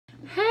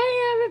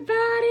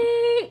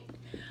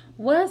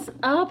What's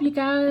up, you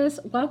guys?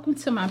 Welcome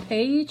to my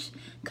page,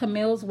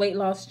 Camille's Weight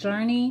Loss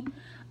Journey.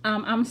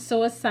 I'm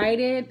so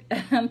excited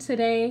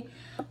today.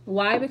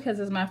 Why? Because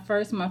it's my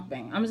first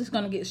mukbang. I'm just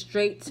gonna get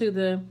straight to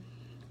the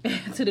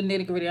to the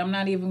nitty gritty. I'm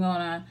not even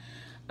gonna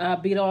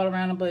beat all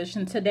around the bush.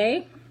 And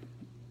today,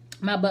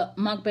 my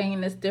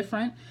mukbang is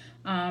different.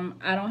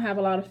 I don't have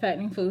a lot of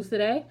fattening foods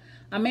today.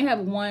 I may have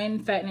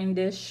one fattening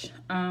dish,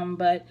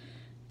 but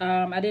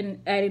I didn't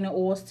add any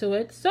oils to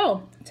it.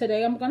 So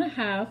today I'm gonna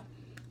have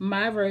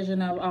my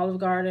version of Olive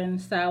Garden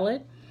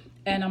salad,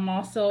 and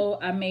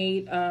I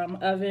made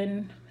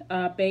oven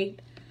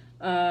baked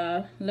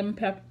lemon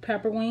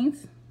pepper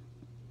wings,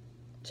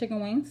 chicken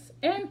wings,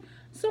 and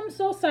so I'm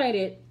so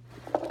excited.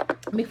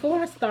 Before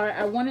I start,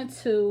 I wanted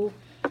to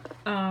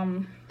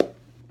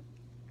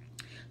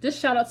just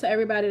shout out to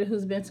everybody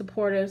who's been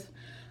supportive.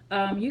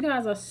 You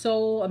guys are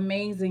so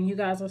amazing. You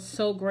guys are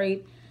so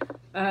great.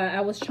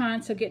 I was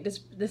trying to get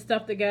this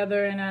stuff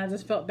together, and I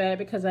just felt bad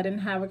because I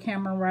didn't have a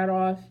camera right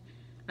off.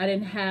 I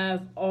didn't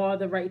have all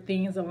the right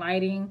things and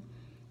lighting,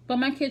 but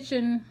my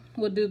kitchen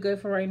will do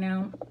good for right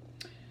now.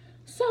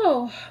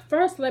 So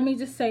first, let me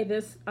just say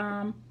this.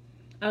 I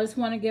just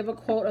want to give a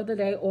quote of the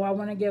day, or I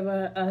want to give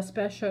a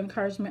special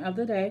encouragement of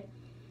the day.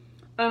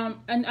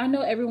 And I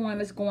know everyone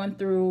is going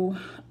through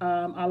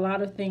a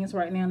lot of things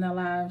right now in their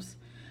lives,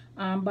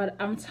 but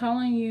I'm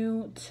telling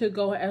you to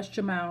go an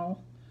extra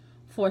mile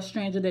for a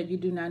stranger that you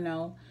do not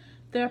know.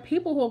 There are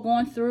people who are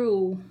going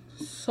through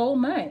so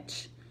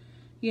much.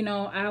 You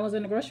know, I was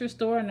in the grocery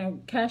store and the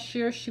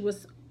cashier, she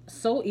was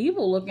so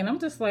evil looking. I'm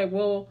just like,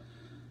 well,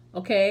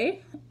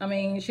 okay. I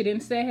mean, she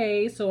didn't say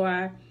hey, so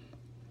I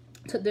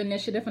took the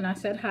initiative and I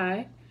said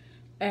hi.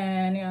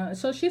 And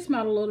so she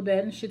smiled a little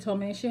bit and she told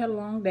me she had a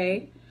long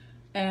day.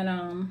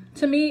 And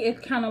to me,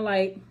 it kind of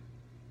like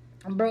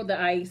broke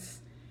the ice.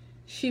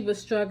 She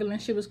was struggling.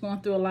 She was going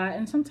through a lot.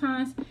 And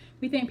sometimes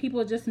we think people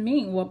are just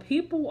mean. Well,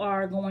 people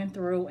are going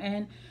through,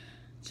 and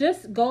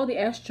just go the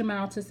extra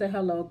mile to say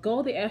hello.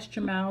 Go the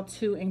extra mile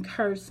to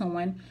encourage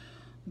someone.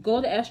 Go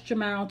the extra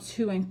mile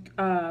to,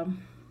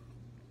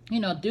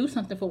 do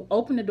something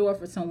open the door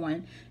for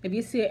someone. If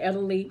you see an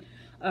elderly,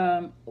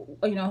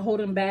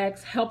 holding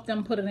bags, help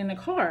them put it in the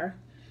car.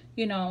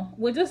 You know,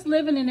 we're just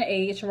living in an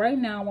age right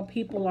now when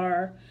people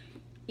are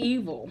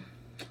evil.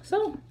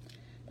 So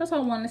that's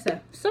all I wanted to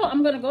say. So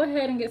I'm going to go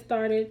ahead and get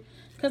started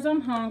because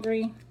I'm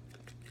hungry.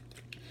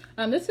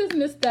 This is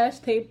Miss Dash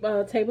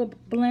table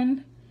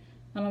blend.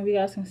 I don't know if you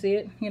guys can see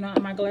it. You know,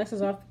 my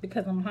glasses off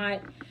because I'm hot.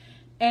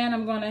 And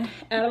I'm going to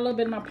add a little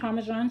bit of my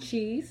Parmesan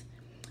cheese.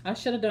 I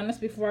should have done this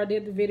before I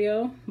did the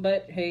video.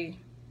 But, hey,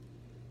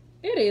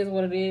 it is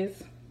what it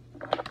is.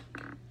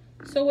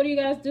 So, what do you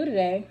guys do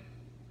today?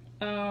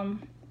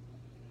 My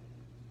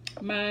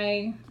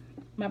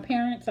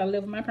parents, I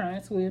live with my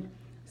parents. We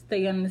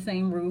stay under the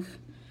same roof.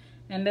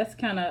 And that's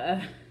kind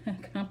of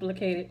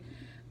complicated.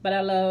 But I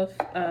love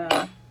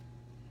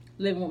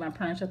living with my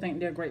parents. I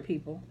think they're great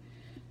people.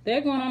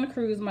 They're going on a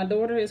cruise. My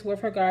daughter is with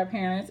her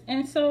godparents.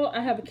 And so I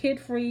have a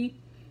kid-free,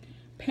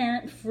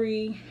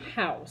 parent-free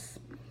house.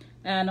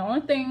 And the only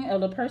thing,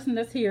 the person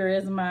that's here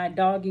is my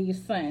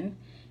doggy's son.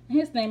 And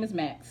his name is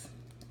Max.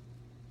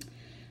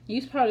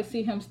 You probably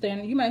see him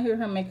standing. You might hear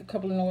him make a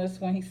couple of noises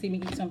when he see me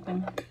eat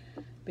something.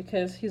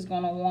 Because he's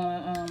going to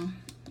want to,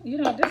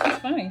 this is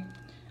funny.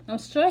 I'm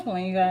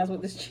struggling, you guys,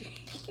 with this cheese.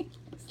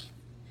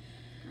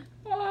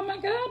 Oh, my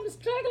God. I'm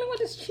struggling with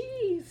this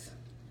cheese.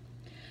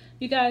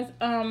 You guys,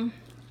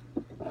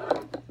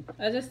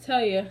 I just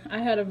tell you, I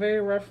had a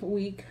very rough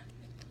week.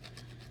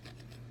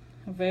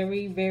 A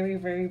very, very,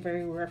 very,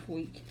 very rough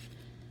week.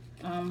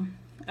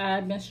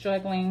 I've been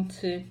struggling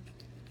to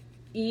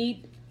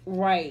eat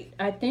right.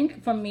 I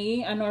think for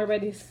me, I know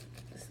everybody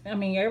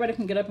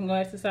can get up and go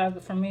exercise,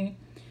 but for me,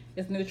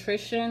 it's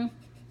nutrition.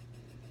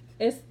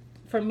 It's,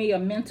 for me, a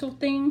mental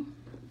thing.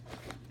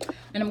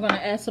 And I'm going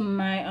to add some of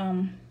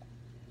my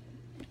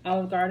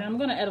Olive Garden. I'm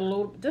going to add a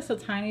little, just a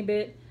tiny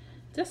bit,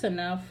 just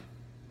enough.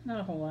 Not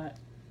a whole lot.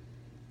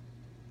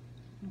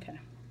 Okay.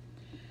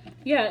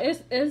 Yeah,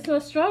 it's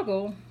a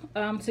struggle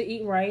to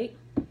eat right.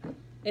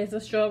 It's a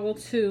struggle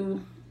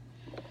to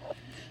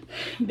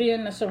be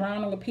in the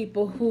surrounding of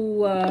people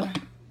who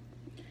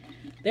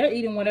they're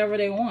eating whatever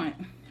they want,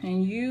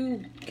 and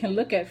you can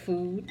look at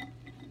food.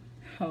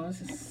 Oh,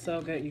 this is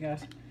so good, you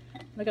guys.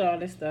 Look at all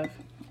this stuff.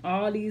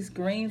 All these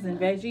greens and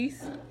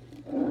veggies.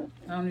 I don't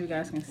know if you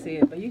guys can see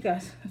it, but you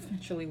guys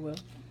eventually will.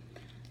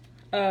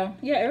 Yeah,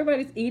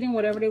 everybody's eating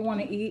whatever they want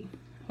to eat.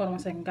 Hold on one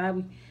second. God,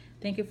 we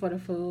thank you for the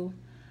food.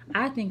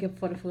 I thank you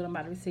for the food I'm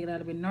about to receive.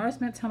 That'll be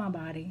nourishment to my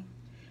body.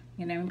 In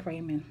your name we pray,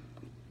 amen.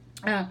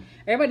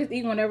 Everybody's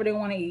eating whatever they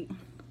want to eat.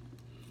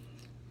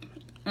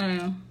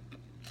 I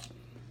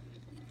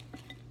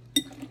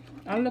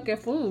look at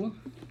food,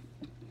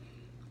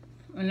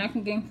 and I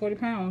can gain 40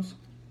 pounds.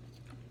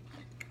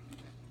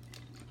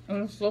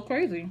 And it's so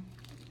crazy.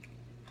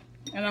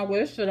 And I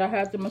wish that I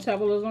had the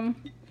metabolism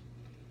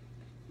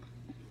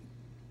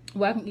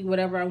where I can eat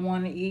whatever I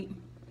want to eat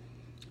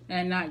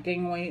and not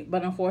gain weight.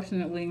 But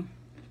unfortunately,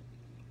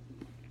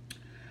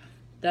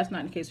 that's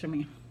not the case for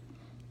me.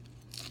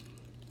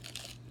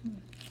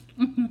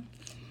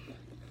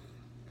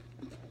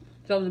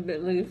 That was a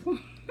big leaf.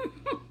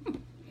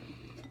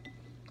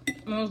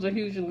 That was a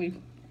huge leaf.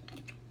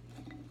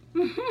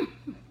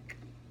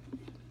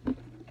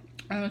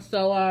 And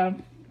so,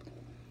 I'm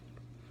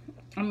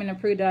in a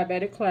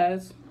pre-diabetic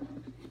class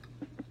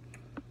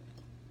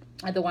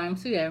at the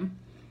YMCA.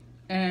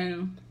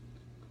 And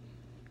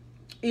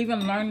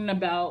even learning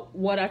about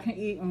what I can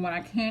eat and what I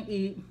can't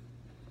eat,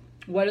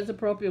 what is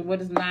appropriate, what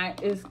is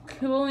not, is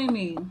killing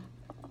me.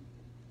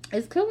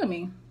 It's killing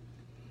me.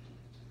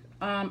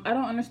 I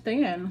don't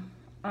understand.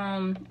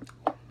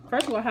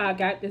 First of all, how I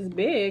got this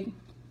big.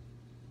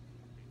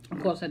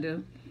 Of course I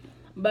do.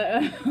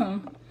 But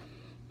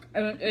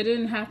it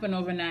didn't happen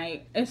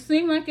overnight. It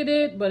seemed like it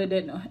did, but it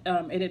didn't.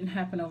 It didn't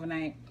happen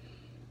overnight.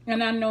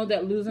 And I know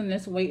that losing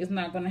this weight is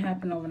not going to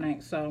happen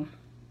overnight. So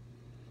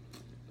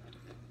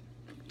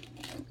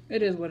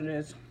it is what it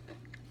is.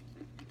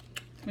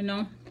 You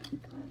know.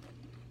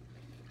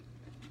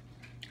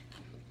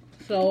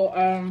 So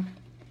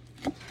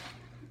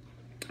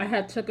I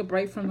had took a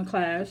break from the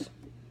class.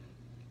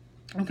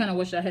 I kind of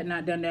wish I had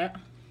not done that.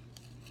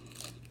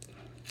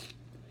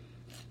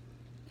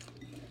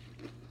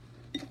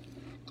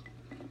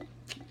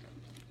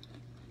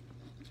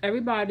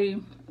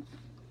 Everybody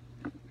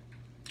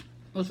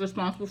was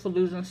responsible for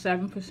losing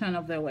 7%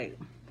 of their weight.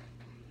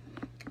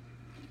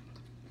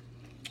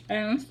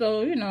 And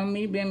so, you know,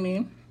 me being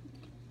me,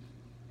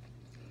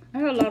 I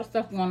had a lot of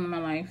stuff going on in my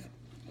life.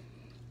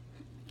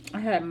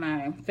 I had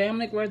my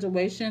family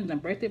graduations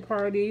and birthday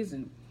parties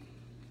and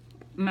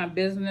my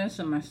business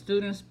and my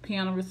students'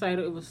 piano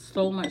recital. It was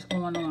so much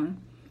going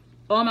on.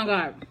 Oh my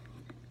God.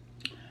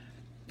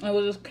 It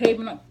was just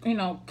caving up, you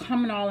know,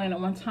 coming all in at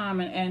one time.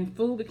 And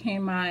food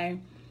became my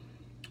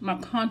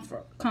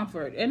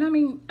comfort. And I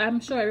mean,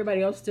 I'm sure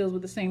everybody else deals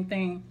with the same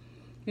thing.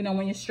 You know,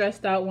 when you're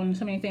stressed out, when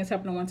so many things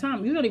happen at one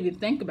time, you don't even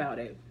think about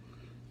it.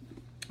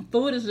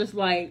 Food is just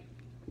like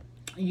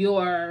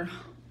your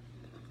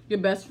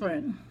best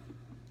friend,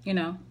 you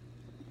know.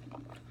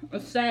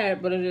 It's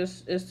sad, but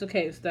it's the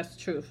case. That's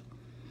the truth.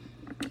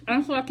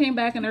 And so I came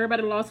back and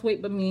everybody lost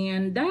weight but me,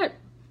 and that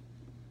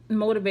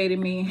motivated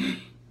me.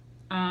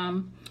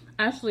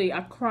 Actually,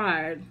 I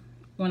cried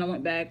when I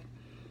went back.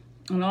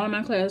 And all of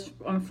my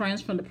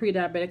friends from the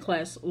pre-diabetic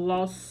class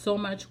lost so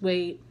much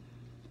weight.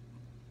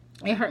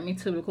 It hurt me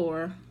to the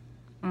core.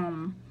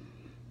 One,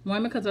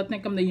 because I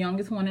think I'm the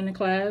youngest one in the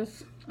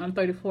class. I'm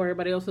 34.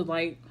 Everybody else is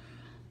like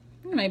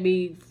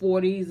maybe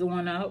 40s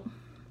and up.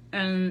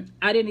 And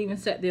I didn't even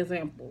set the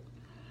example.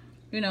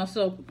 You know,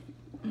 so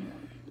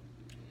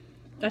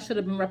I should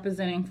have been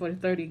representing for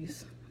the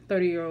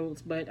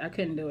 30-year-olds, but I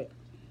couldn't do it.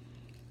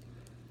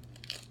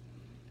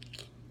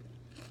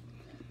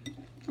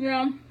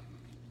 Yeah.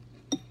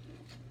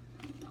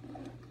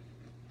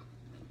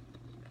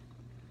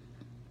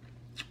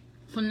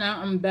 So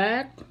now I'm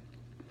back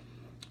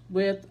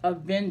with a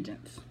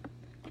vengeance.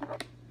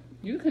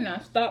 You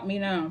cannot stop me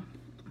now.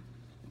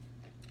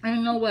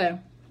 Ain't no way.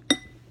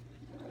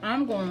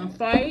 I'm going to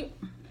fight.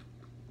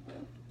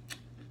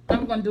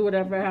 I'm going to do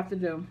whatever I have to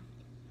do.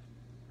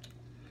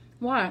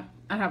 Why?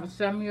 I have a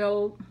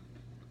 7-year-old.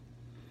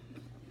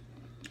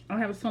 I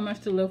have so much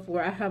to live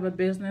for. I have a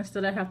business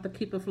that I have to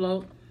keep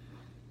afloat.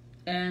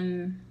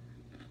 And,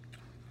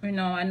 you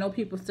know, I know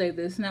people say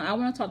this. Now, I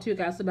want to talk to you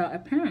guys about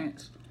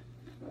appearance.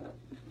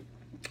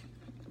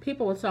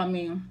 People will tell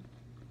me,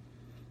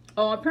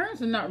 oh,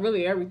 appearance is not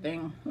really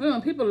everything. You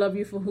know, people love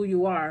you for who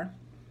you are.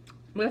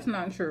 But that's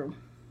not true.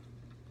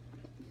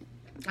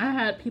 I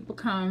had people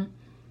come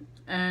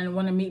and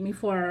want to meet me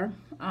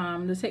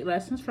to take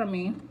lessons from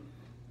me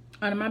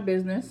out of my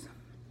business.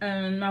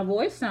 And my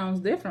voice sounds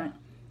different.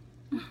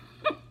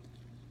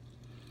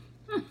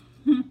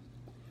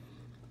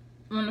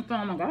 On the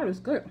phone, oh my God, it's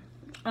good.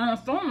 On the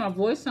phone, my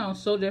voice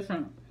sounds so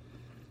different.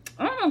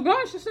 Oh my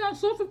gosh, it sounds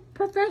so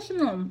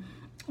professional.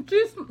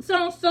 She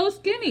sounds so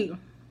skinny.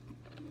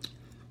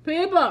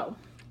 People,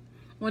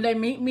 when they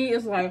meet me,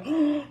 it's like,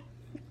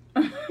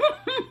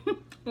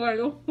 like,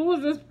 who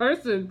is this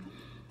person?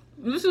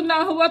 This is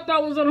not who I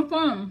thought was on the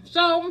phone.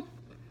 So,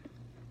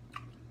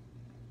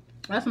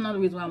 that's another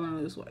reason why I want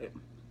to lose weight.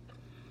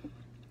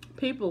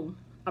 People,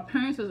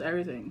 appearance is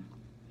everything.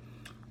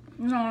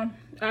 You know,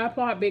 I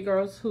applaud big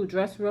girls who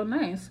dress real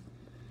nice.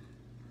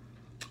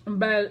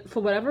 But for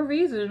whatever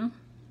reason,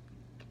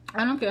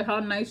 I don't care how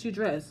nice you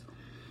dress.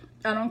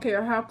 I don't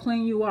care how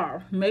clean you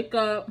are.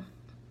 Makeup.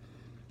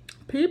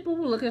 People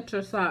look at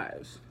your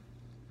size.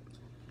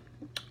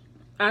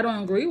 I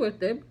don't agree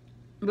with it,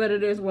 but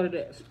it is what it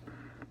is.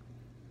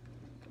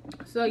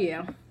 So,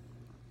 yeah.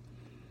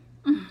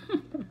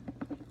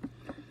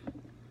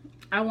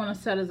 I want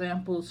to set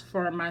examples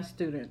for my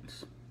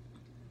students.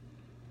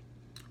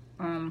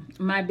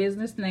 My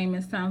business name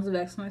is Sounds of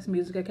Excellence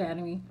Music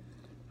Academy.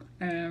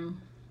 And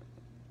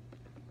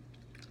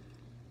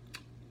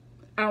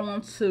I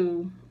want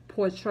to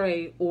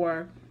portray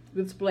or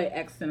display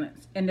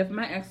excellence. And if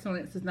my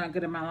excellence is not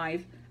good in my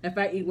life, if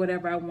I eat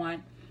whatever I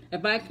want,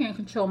 if I can't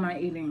control my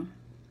eating,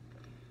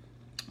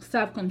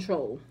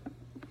 self-control,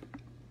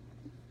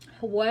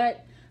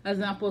 what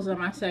examples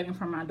am I setting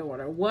for my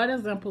daughter? What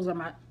examples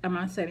am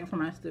I setting for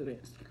my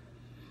students?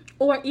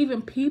 Or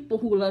even people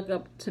who look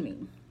up to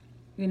me.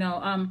 You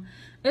know,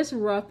 it's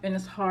rough and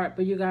it's hard,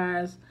 but you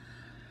guys,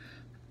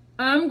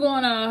 I'm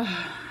gonna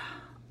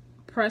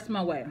press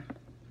my way.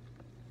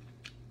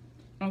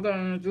 I'm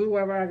gonna do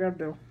whatever I gotta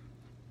do.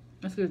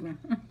 Excuse me.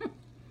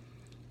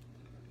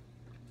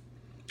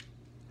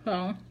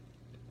 So,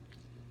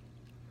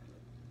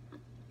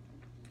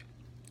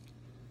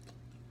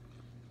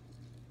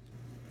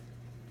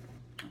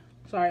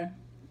 sorry.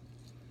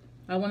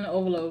 I want to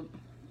overload.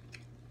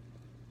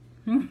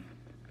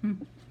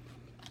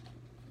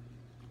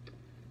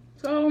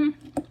 So,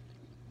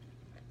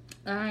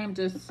 I am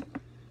just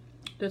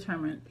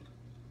determined.